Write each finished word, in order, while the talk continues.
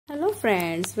Hello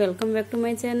friends, welcome back to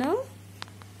my channel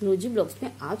रोजी blogs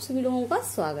में आप सभी लोगों का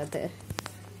स्वागत है।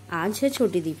 आज है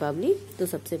छोटी दीपावली, तो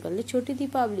सबसे पहले छोटी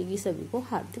दीपावली की सभी को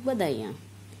हार्दिक बधाइयाँ।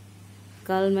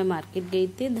 कल मैं मार्केट गई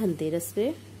थी धनतेरस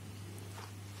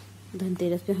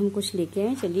पे हम कुछ लेके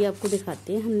आए। चलिए आपको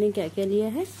दिखाते हैं हमने क्या क्या लिया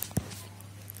है।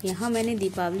 यहाँ मैंने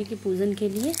दीपावली की पूजन के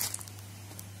लिए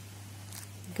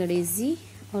गणेश जी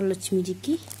और लक्ष्मी जी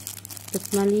की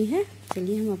प्रतिमा ली है।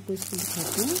 चलिए हम आपको इसको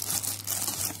दिखाते हैं।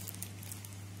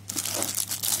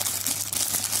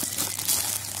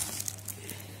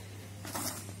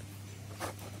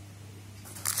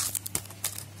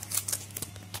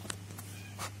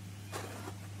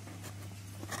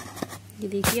 ये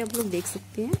देखिए, आप लोग देख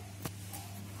सकते हैं।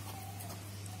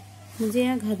 मुझे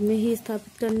यहाँ घर में ही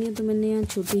स्थापित करनी है, तो मैंने यहाँ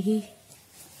छोटी ही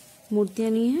मूर्तियाँ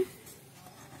ली हैं।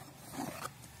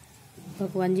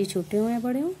 भगवान जी छोटे हो या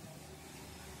बड़े हो,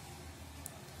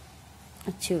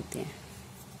 अच्छे होते हैं।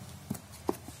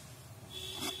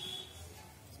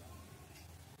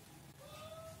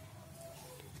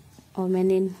 और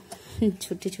मैंने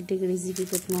छोटे छोटे गणेश जी की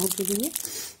प्रतिमाओं के लिए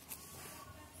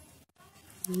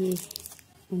ये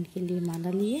उनके लिए माला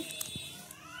ली है।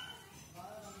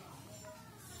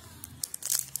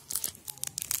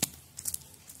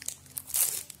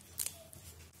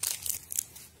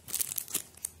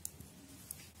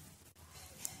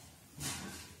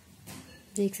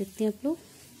 देख सकते हैं आप लोग,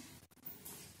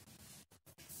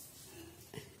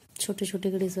 छोटे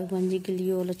छोटे गणेश भगवान जी के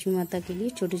लिए और लक्ष्मी माता के लिए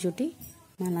छोटी छोटी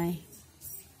मालाएं।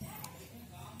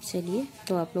 चलिए,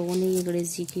 तो आप लोगों ने ये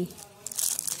गणेश जी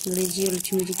और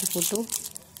लक्ष्मी जी की फोटो,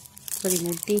 बड़ी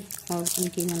मूर्ति और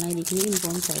उनकी मालाएं देखनी है। इनको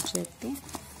हम साइड से रखते हैं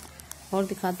और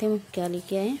दिखाते हैं हम क्या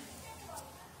लेके आए।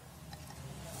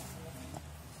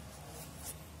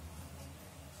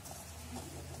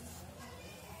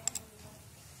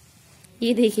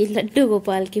 ये देखिए, लड्डू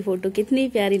गोपाल की फोटो कितनी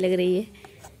प्यारी लग रही है।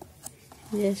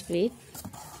 जस्ट वेट,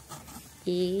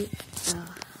 ये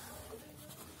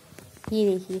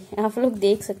देखिए, आप लोग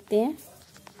देख सकते हैं,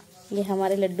 ये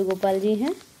हमारे लड्डू गोपाल जी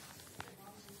हैं।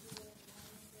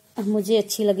 मुझे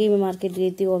अच्छी लगी, मैं मार्केट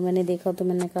गई थी और मैंने देखा तो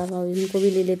मैंने कहा इनको भी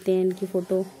ले लेते हैं। इनकी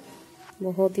फोटो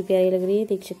बहुत ही प्यारी लग रही है,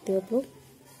 देख सकते हो आप लोग।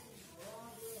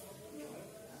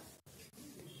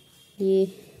 ये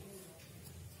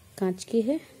कांच की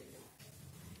है,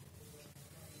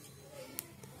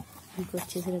 इनको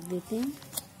अच्छे से रख देते हैं।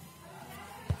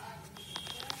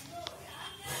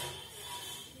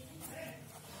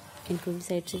 इनको भी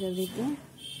साइड से कर देते हैं।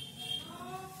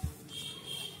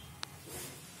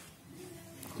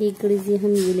 एक गणेश जी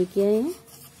हम ये लेके आए हैं।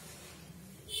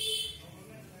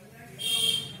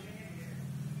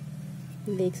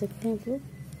 देख सकते हैं आप लोग,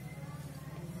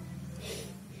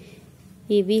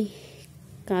 ये भी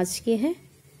कांच के हैं,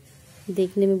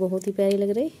 देखने में बहुत ही प्यारी लग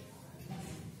रही।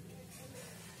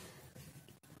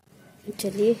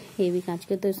 चलिए, ये भी कांच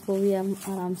के, तो इसको भी हम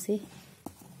आराम से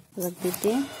रख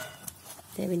देते हैं।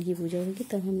 जब इनकी पूजा होगी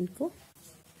तब हम इनको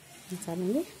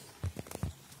निकालेंगे।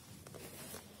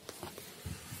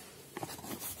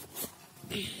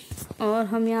 और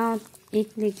हम यहाँ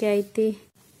एक लेके आए थे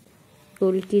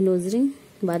गोल्ड की नोजरिंग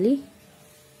वाली।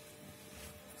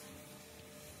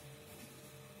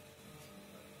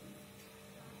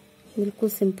 बिल्कुल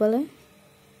सिंपल है।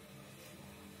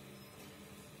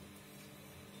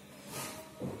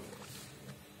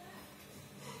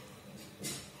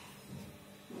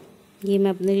 ये मैं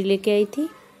अपने लिए लेके आई थी,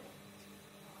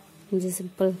 मुझे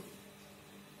सिंपल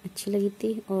अच्छी लगी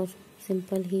थी और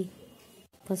सिंपल ही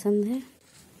पसंद है।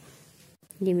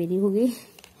 ये मेरी हो गई।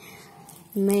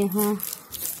 मैं यहाँ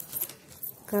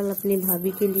कल अपनी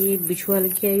भाभी के लिए बिछुआ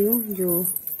लेके आई हूँ, जो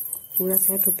पूरा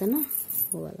सेट होता है ना,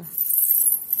 वो वाला।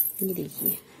 ये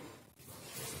देखिए,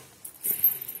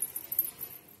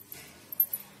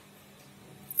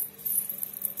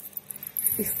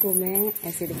 इसको मैं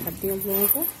ऐसे दिखाती हूँ आप लोगों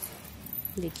को।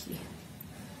 देखिए,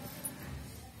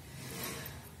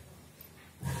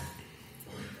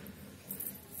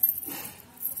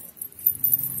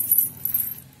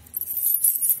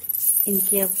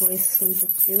 इनकी आप वॉइस सुन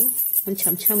सकते हो, उन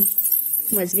छम छम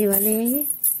बजने वाले हैं। ये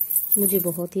मुझे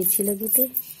बहुत ही अच्छी लगी थी।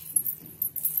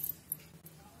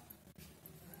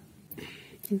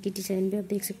 इनकी डिजाइन भी आप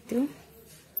देख सकते हो।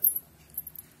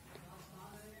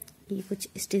 ये कुछ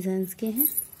इस डिजाइन के हैं।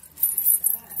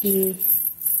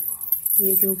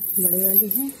 ये जो बड़े वाले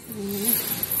हैं,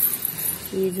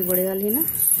 ये जो बड़े वाले हैं ना,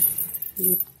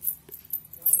 ये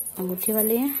अंगूठे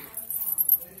वाले हैं,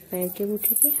 पैर के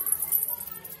अंगूठे के।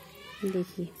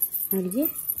 देखिए, और ये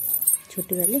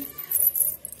छोटे वाले।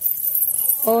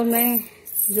 और मैं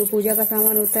जो पूजा का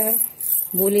सामान होता है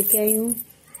वो लेके आई हूँ।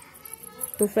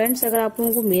 तो फ्रेंड्स, अगर आप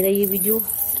लोगों को मेरा ये वीडियो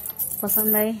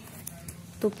पसंद आए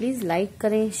तो प्लीज़ लाइक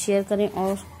करें, शेयर करें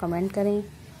और कमेंट करें,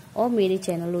 और मेरे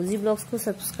चैनल रोजी ब्लॉग्स को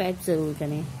सब्सक्राइब ज़रूर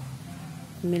करें।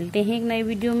 मिलते हैं एक नए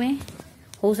वीडियो में।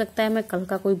 हो सकता है मैं कल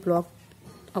का कोई ब्लॉग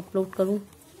अपलोड करूं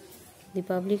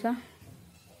दीपावली का।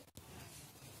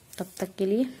 तब तक के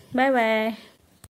लिए बाय बाय।